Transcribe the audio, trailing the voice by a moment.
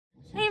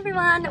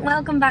everyone,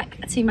 welcome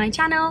back to my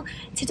channel.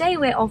 Today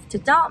we're off to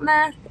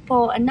Dartmouth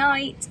for a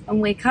night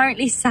and we're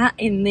currently sat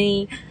in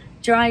the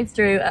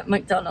drive-through at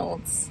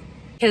McDonald's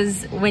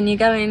because when you're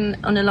going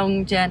on a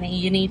long journey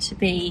you need to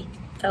be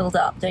filled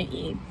up, don't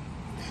you?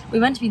 We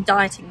meant to be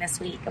dieting this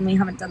week and we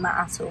haven't done that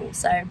at all,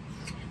 so.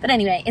 But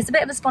anyway, it's a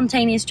bit of a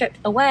spontaneous trip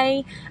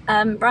away.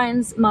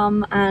 Ryan's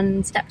mum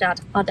and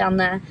stepdad are down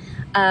there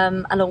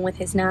along with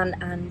his nan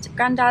and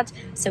granddad,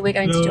 so we're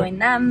going to join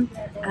them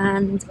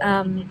and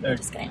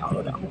just getting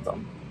hold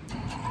on.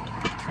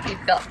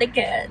 We've got the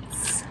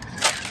goods.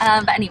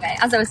 But anyway,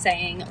 as I was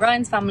saying,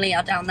 Ryan's family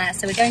are down there,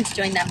 so we're going to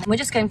join them. We're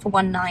just going for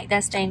one night.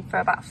 They're staying for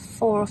about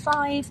 4 or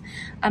 5,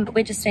 but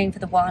we're just staying for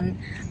the one.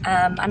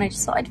 And I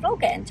just thought I'd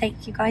vlog it and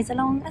take you guys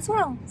along as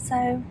well.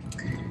 So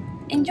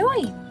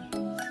enjoy.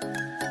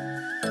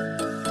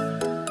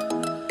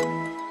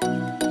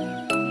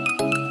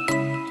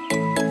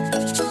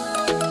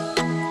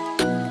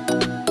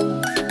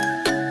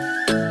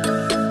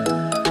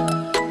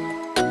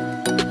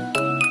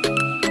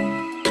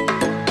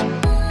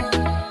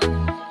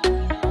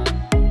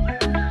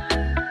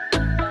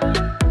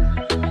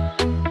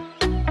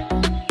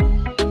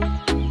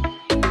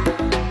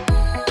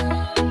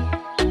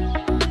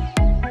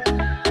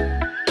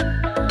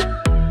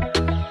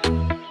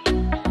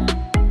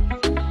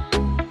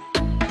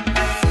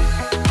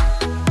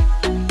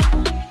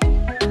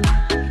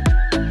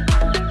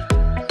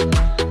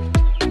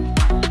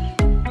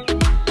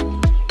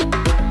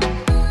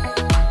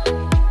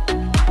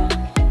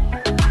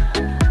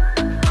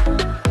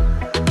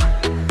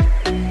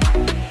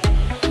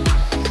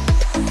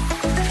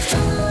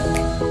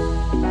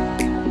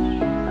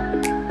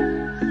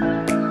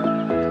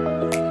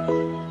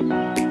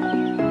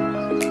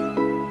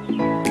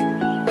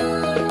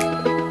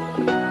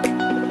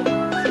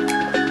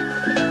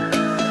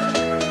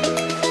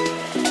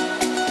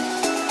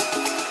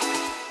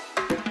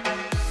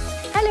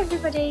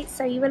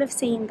 So you will have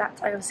seen that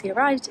I obviously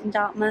arrived in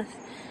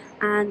Dartmouth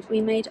and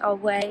we made our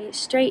way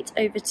straight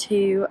over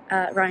to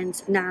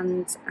Ryan's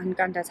nan's and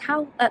granddad's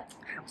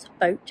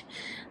boat,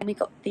 and we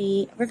got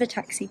the river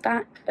taxi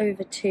back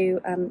over to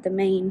the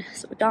main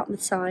sort of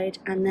Dartmouth side,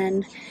 and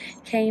then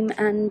came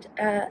and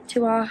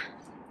to our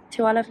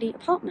lovely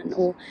apartment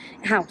or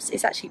house.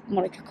 It's actually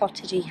more like a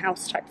cottagey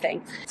house type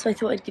thing, so I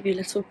thought I'd give you a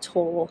little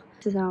tour.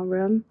 This is our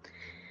room,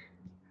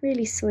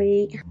 really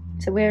sweet.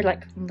 So we're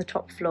like on the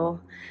top floor.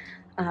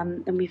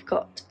 And we've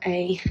got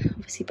a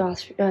obviously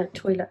bathroom,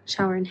 toilet,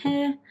 shower in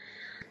here,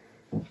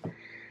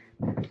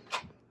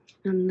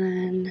 and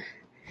then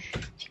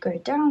if you go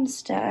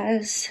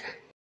downstairs,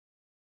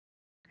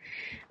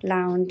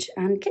 lounge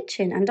and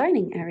kitchen and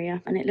dining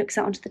area, and it looks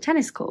out onto the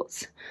tennis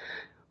courts,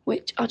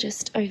 which are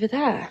just over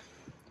there.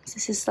 So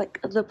this is like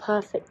the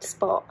perfect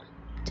spot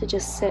to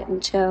just sit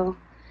and chill.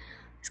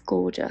 It's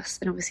gorgeous,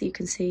 and obviously you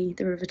can see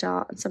the River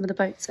Dart and some of the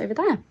boats over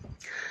there.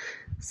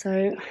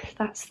 So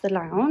that's the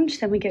lounge.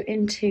 Then we go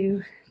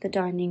into the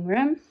dining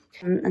room,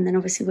 and then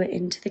obviously we're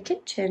into the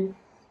kitchen,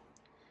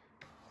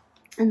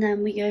 and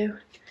then we go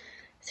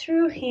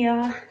through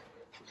here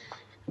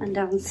and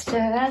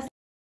downstairs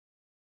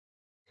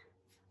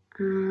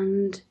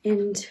and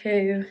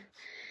into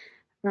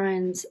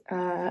Ryan's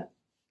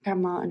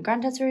grandma and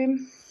granddad's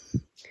room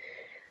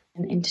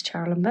and into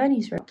Cheryl and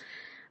Bernie's room,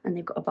 and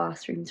they've got a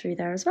bathroom through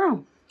there as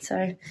well.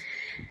 So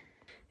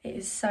it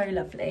is so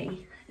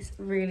lovely. It's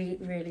really,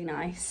 really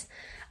nice.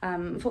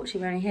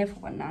 Unfortunately, we're only here for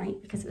one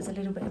night because it was a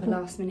little bit of a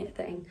last minute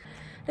thing.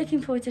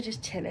 Looking forward to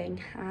just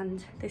chilling,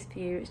 and this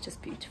view is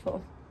just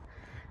beautiful.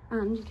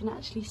 And you can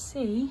actually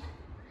see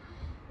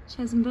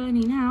Chaz and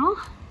Bernie now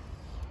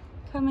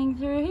coming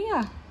through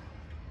here.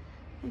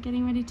 They're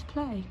getting ready to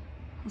play.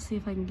 I'll see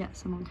if I can get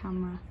some on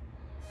camera.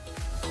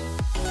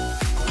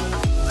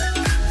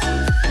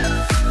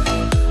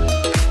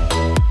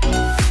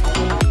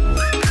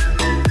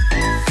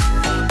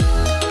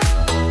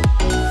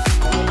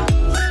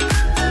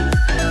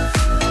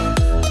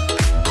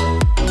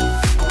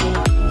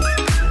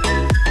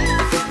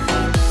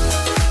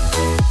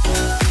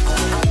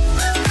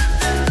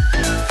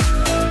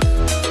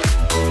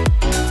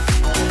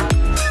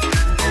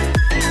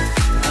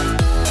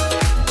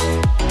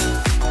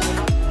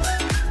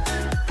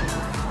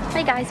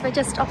 We're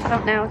just off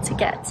out now to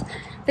get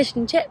fish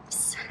and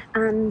chips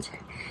and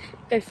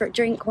go for a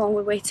drink while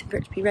we're waiting for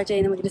it to be ready,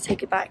 and then we're going to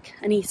take it back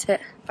and eat it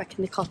back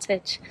in the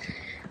cottage.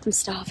 I'm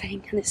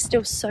starving and it's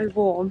still so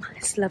warm.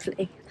 It's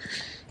lovely.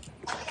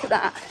 Look at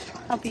that,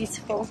 how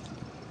beautiful.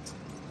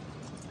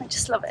 I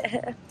just love it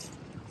here.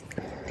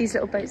 These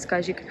little boats,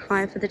 guys, you can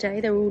hire for the day.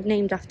 They're all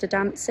named after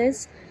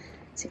dances.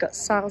 So you've got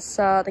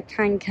salsa, the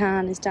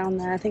can-can is down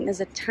there. I think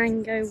there's a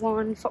tango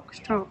one,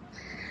 foxtrot.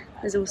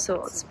 There's all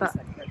sorts, but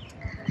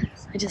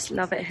I just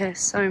love it here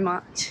so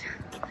much.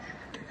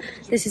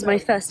 This is my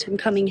first time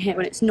coming here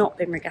when it's not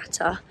been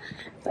regatta,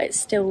 but it's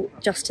still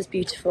just as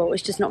beautiful.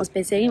 It's just not as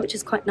busy, which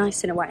is quite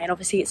nice in a way. And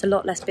obviously it's a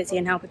lot less busy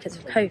now because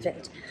of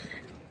COVID.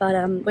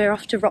 But we're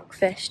off to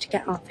Rockfish to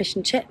get our fish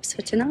and chips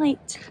for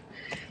tonight.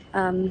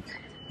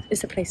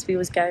 It's a place we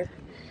always go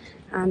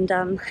And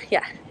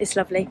yeah, it's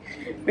lovely,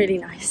 really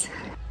nice.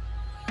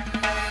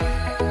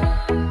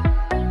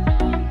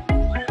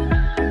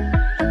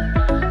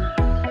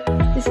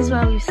 This is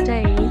where we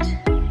stayed,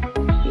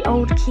 the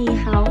old Key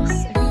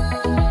House.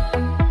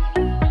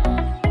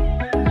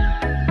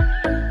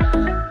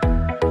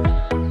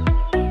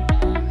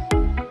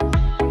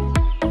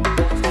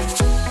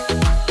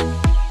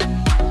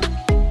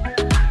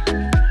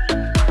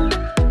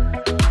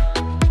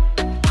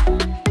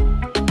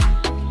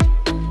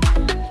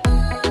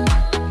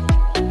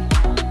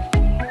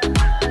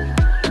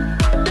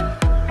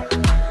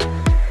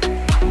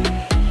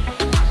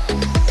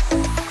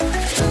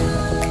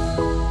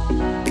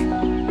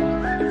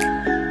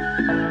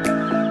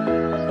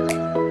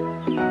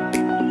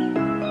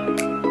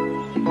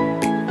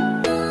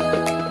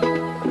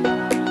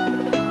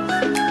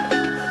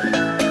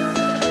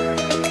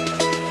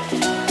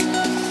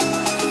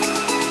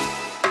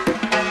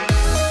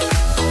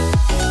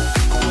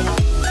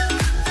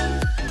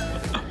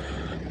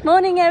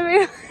 Morning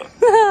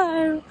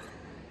everyone!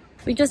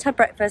 We just had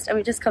breakfast and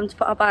we just come to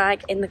put our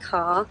bag in the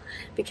car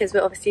because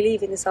we're obviously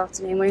leaving this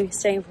afternoon. We're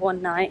staying for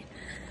one night.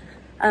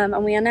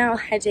 And we are now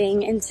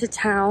heading into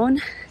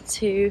town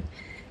to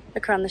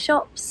look around the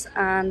shops,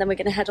 and then we're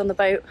going to head on the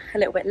boat a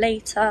little bit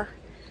later.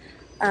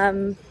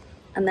 And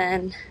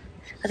then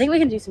I think we're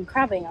going to do some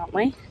crabbing, aren't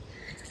we?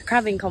 A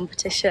crabbing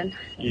competition.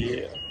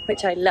 Yeah.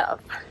 Which I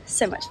love.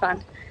 So much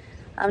fun.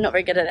 I'm not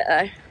very good at it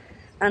though.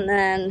 And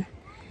then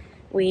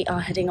we are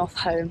heading off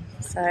home.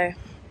 So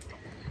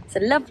it's a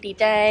lovely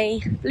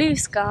day, blue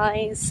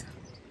skies,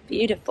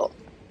 beautiful.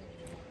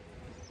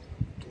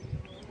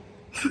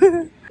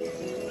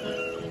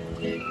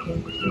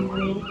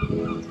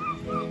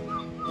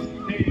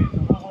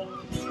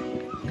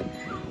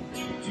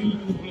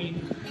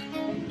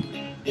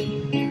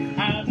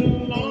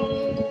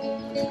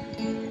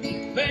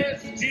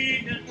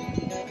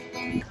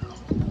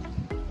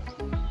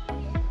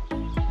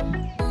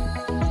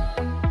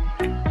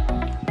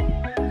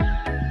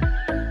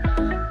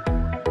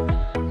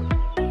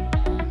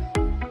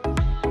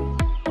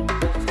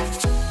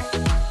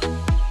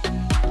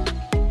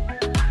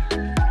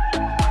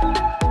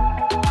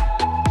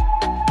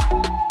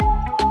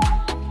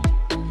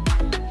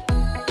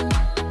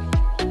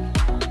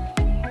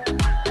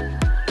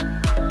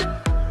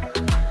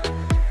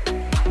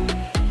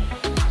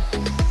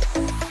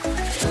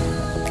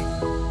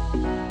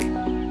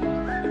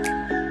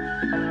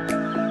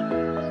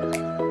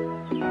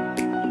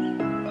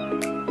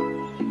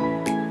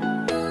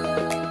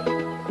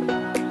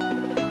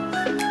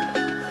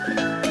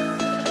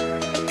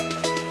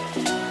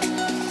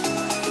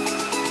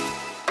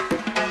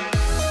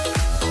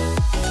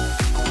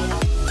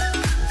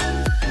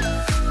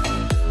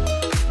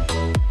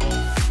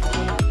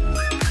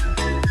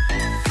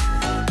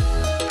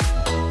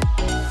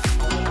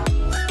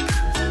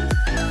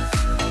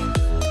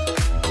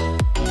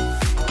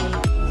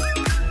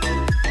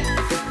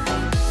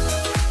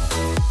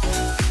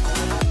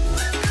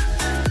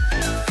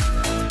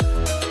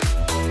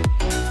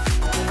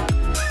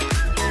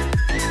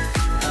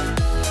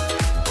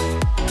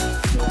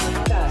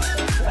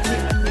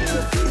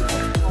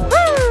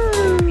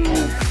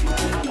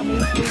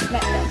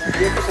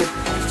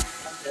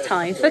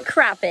 Time for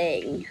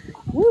crabbing.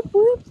 Whoop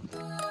whoop.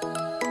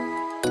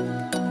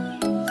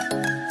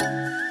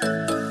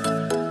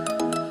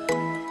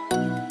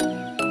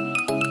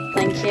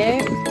 Thank you.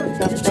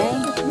 Lovely.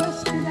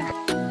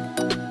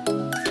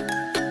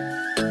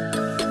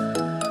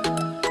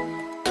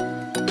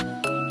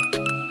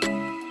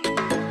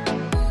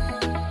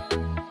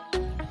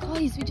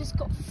 Guys, we just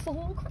got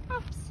 4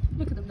 crabs.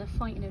 Look at them, they're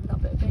fighting over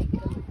that bit of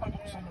bacon.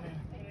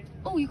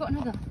 Oh, you got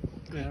another.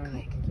 Yeah,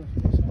 quick.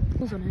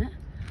 What's on it?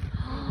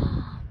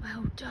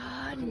 Well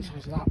done.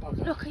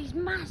 Look, he's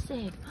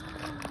massive.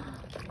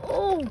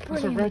 Oh, brilliant.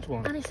 It's a red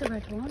one. And it's a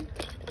red one.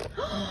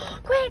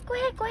 Quick,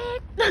 quick,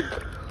 quick.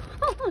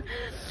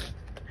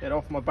 Get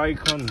off my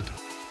bacon.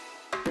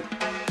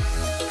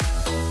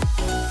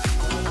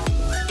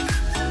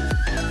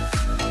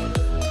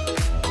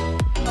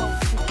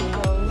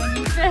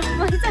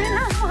 I don't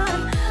have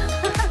one.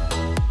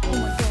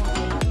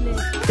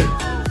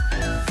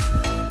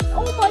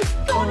 Oh my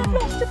god, I've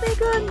lost a big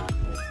one.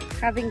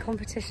 Crabbing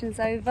competition's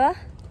over.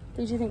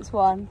 Who do you think's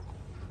won?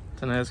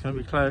 Don't know, it's going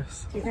to be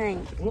close. Do you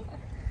think?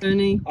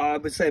 Ernie? I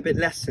would say a bit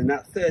less than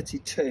that,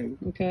 32.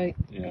 Okay.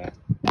 Yeah.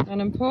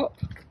 And Pop?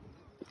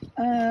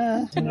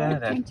 No,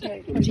 then.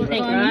 What do you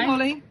think, right?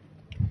 Holly?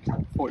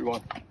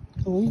 41.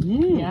 Oh,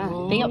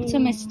 Yeah, be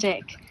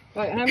optimistic.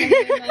 Right, how many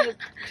are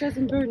Chess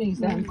and Bernie's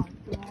then?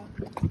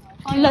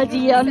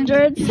 Bloody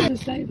hundreds.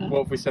 What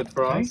have we said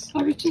for ours?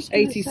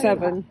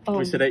 87.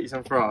 We said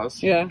 87 for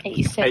ours? Yeah.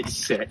 86.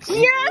 86.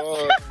 Yes!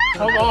 Oh,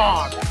 come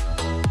on!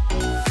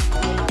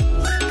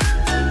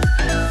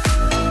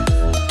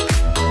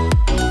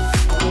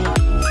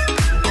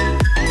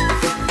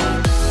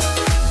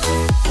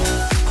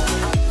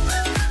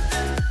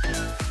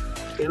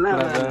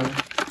 Eleven,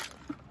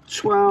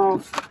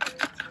 12,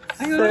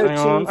 Hang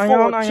on.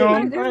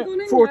 13, Hang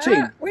on.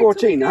 14.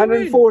 14.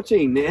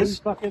 114 it is.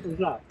 Bucket was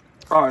that?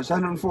 Oh, it's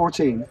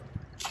 114.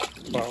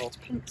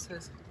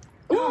 Pincers.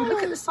 Oh,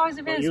 look at the size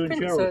of his You and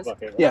Gerald's pincers.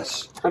 bucket, right?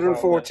 Yes,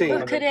 114.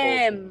 Look at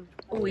him.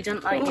 Oh, we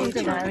don't like you,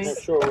 Chaz. Not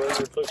sure where we're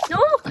supposed to-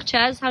 Oh,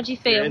 Chaz, how do you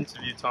feel?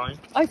 Interview time.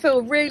 I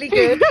feel really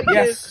good.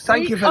 Yes,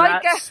 thank you for I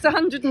that. guessed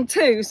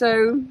 102,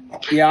 so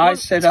Yeah, I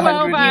said 12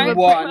 out,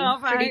 101.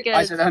 12 out. Pretty good.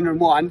 I said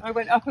 101. I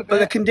went up a bit. But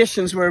the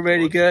conditions were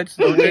really good.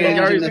 The wind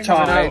and the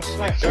tide.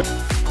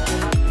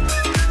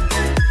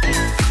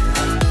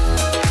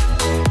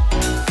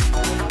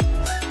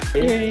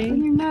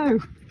 You know.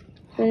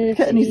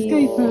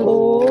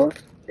 34.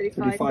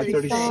 35,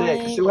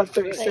 36. Still have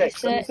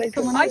 36.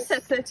 I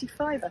said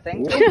 35, I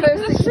think.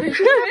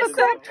 We're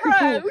so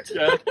proud.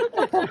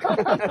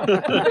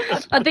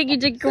 I think you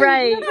did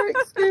great.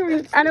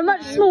 And a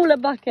much smaller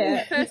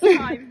bucket. First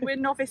time, we're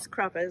novice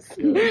crabbers.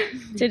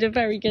 Did a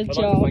very good I'd like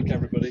to job. thank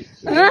everybody.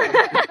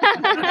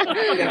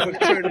 Yeah, we're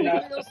turning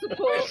up.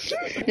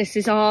 This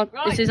is our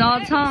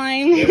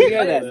time. Here we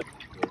go then.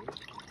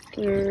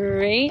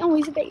 3. Oh,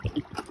 he's a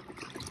baby.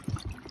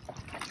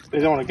 They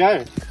don't want to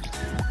go.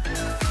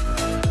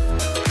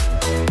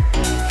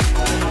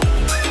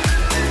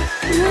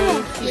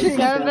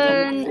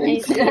 87,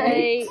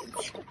 88,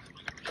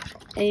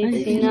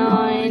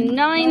 89,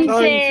 90.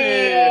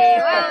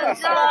 Well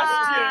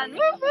done.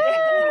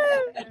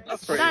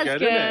 That's pretty That's good,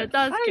 good. isn't it?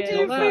 That's good. do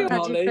you feel,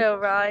 How do you feel,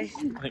 Rye?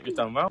 I think we've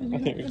done well. I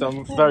think we've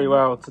done very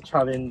well to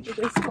challenge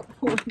The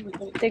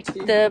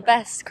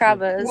best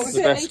crabbers.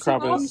 the best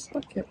crabbers.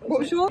 What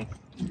was your?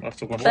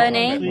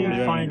 Bernie?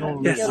 The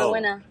final Yes. You're the result.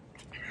 winner.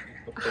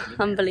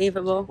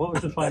 Unbelievable. What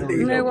was the final No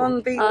result?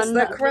 one beats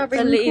the crabbing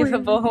queen.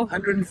 Unbelievable.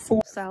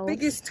 104.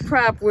 Biggest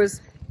crab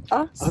was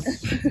us.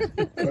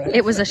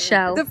 It was a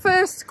shell. The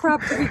first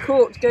crab that we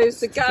caught goes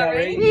to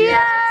Gary.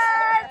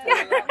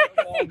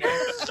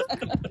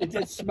 It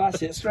did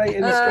smash it straight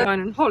in the screen. Mine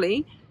and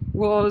Holly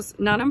was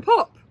Nan and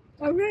Pop.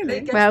 Oh,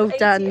 really? Well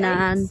done,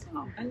 Nan.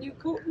 And you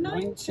caught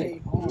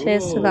 90.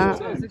 Cheers to that.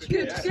 That was a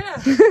good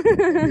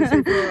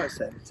guess.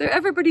 So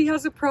everybody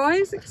has a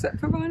prize except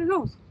for Ryan and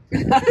Hoss.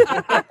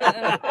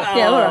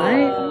 Yeah,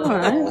 alright.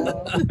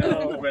 Alright.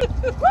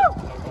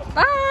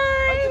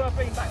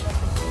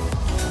 Bye.